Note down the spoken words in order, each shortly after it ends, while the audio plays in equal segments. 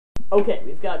Okay,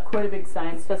 we've got quite a big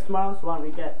science test tomorrow, so why don't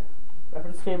we get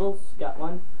reference tables? Got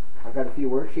one. I've got a few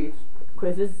worksheets.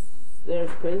 Quizzes. There's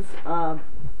quiz. There's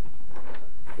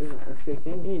an earthquake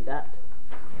thing. You need that.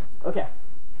 Okay.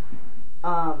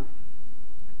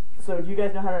 So do you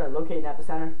guys know how to locate an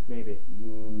epicenter? Maybe.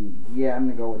 Yeah, I'm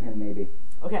gonna go with him. Maybe.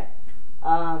 Okay.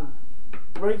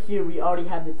 Right here we already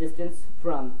have the distance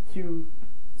from 2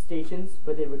 stations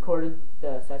where they recorded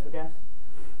the seismographs.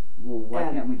 Well, why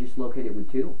can't we just locate it with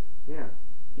 2? Yeah.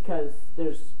 Because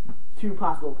there's 2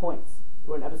 possible points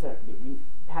where an epicenter could be. We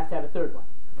have to have a 3rd one.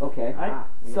 Okay. Alright,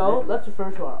 so let's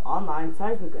refer to our online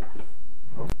seismograph.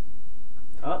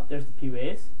 Oh, there's the P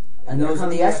waves. And those are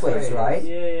the S waves, right?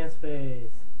 Yeah, S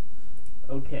waves.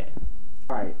 Okay.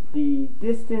 Alright, the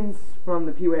distance from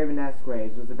the P wave and S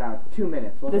waves was about 2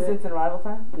 minutes, wasn't Distance and arrival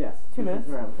time? it? Yes. 2 minutes.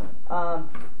 Distance and arrival time.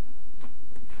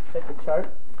 Check the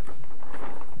chart.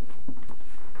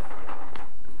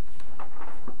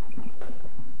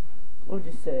 What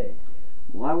would you say?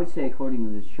 Well, I would say, according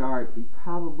to the chart, it'd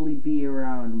probably be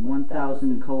around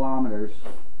 1,000 kilometers.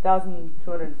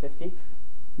 1,250.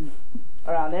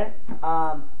 Around there.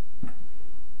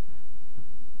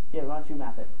 Yeah, why don't you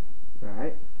map it?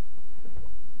 Alright.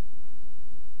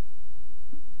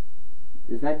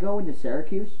 Does that go into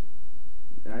Syracuse?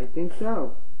 I think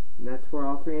so. And that's where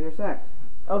all 3 intersect.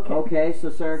 Okay. Okay, so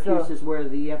Syracuse So- is where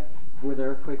the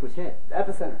earthquake was hit. The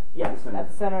epicenter. Yes. Epicenter.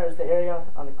 Epicenter is the area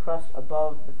on the crust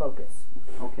above the focus.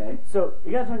 Okay. So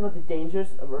we gotta talk about the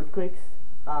dangers of earthquakes.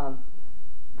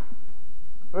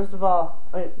 First of all,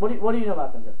 I mean, what do you know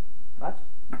about them? Much?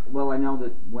 Well, I know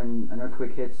that when an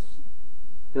earthquake hits,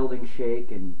 buildings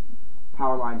shake and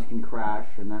power lines can crash,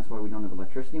 and that's why we don't have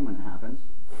electricity when it happens.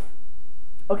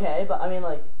 Okay, but I mean,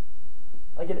 like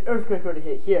an earthquake were to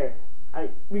hit here,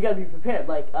 we gotta be prepared.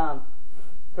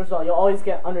 First of all, you'll always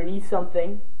get underneath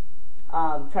something.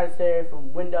 Try to stay away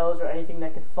from windows or anything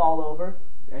that could fall over.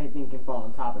 Anything can fall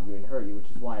on top of you and hurt you, which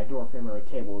is why a door frame or a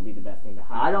table would be the best thing to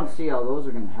hide. I don't see how those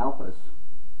are going to help us.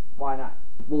 Why not?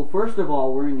 Well, first of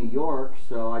all, we're in New York,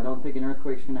 so I don't think an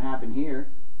earthquake's going to happen here.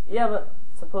 Yeah, but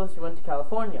suppose you went to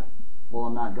California. Well,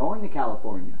 I'm not going to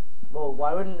California. Well,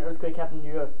 why wouldn't an earthquake happen in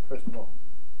New York, first of all?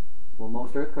 Well,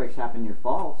 most earthquakes happen near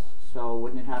faults, so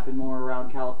wouldn't it happen more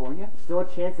around California? Still a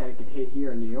chance that it could hit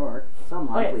here in New York. Some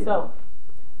likely, Okay, so,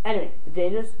 anyway, the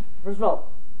dangers. First of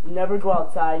all, never go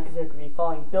outside because there could be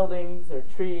falling buildings or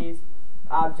trees,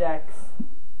 objects.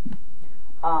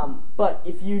 But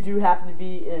if you do happen to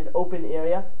be in an open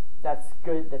area, that's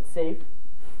good, that's safe.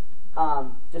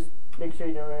 Just make sure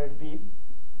you know where to be.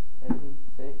 Anything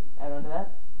to add on to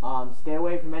that? Stay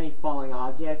away from any falling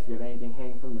objects. If you have anything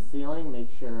hanging from the ceiling, make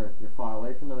sure you're far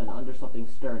away from them and under something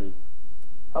sturdy.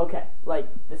 Okay, like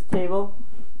this table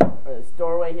or this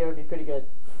doorway here would be pretty good.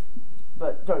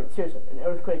 But seriously, an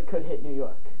earthquake could hit New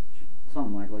York.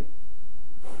 Something likely.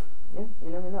 Yeah,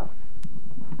 you never know.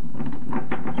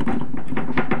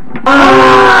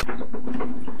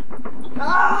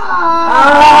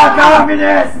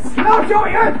 Communists! No,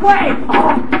 Joey, earthquake! Oh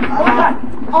my God!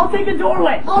 I'll take the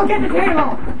doorway. I'll get the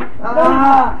table. Get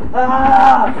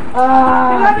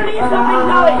underneath something,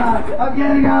 Joey. I'm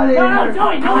getting out of here. No,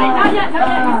 Joey, no, wait, not yet, not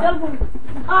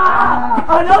yet.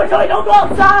 Oh no, Joey, don't go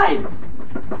outside.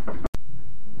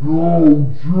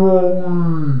 No,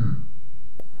 Joey!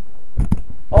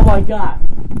 Oh my God.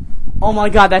 Oh my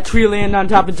God, that tree landed on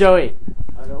top of Joey.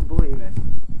 I don't believe it.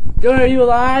 Joey, are you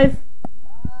alive?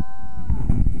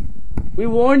 We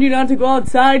warned you not to go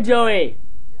outside, Joey.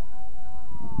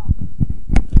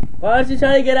 Why don't you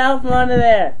try to get out from under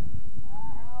there?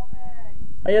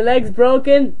 Are your legs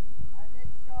broken?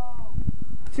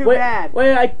 Too bad.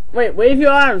 Wait, wave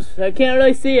your arms. I can't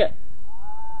really see it.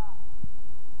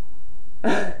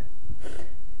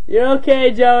 You're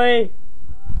okay, Joey.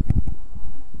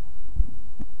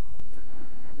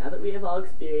 Now that we have all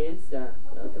experienced a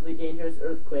relatively dangerous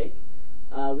earthquake,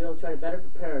 we'll try to better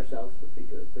prepare ourselves for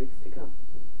future earthquakes to come.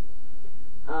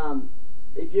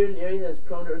 If you're in an area that's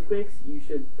prone to earthquakes, you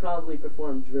should probably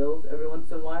perform drills every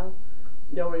once in a while.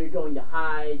 Know where you're going to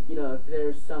hide. You know, if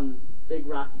there's some big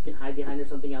rock you can hide behind or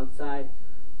something outside,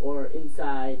 or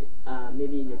inside,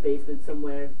 maybe in your basement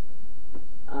somewhere.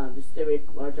 Just stay away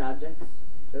from large objects.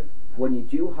 Sure. When you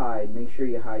do hide, make sure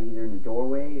you hide either in a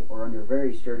doorway or under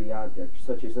very sturdy objects,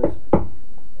 such as this.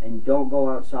 And don't go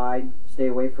outside. Stay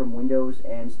away from windows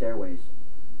and stairways.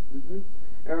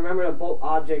 And remember to bolt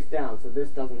objects down so this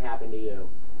doesn't happen to you.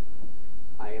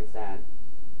 I am sad.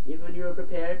 Even when you are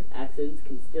prepared, accidents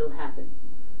can still happen.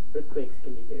 Earthquakes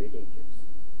can be very dangerous.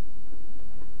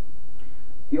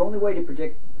 The only way to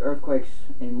predict earthquakes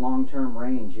in long-term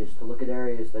range is to look at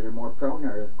areas that are more prone to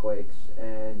earthquakes,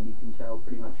 and you can tell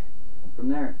pretty much from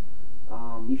there.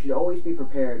 You should always be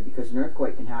prepared because an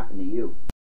earthquake can happen to you.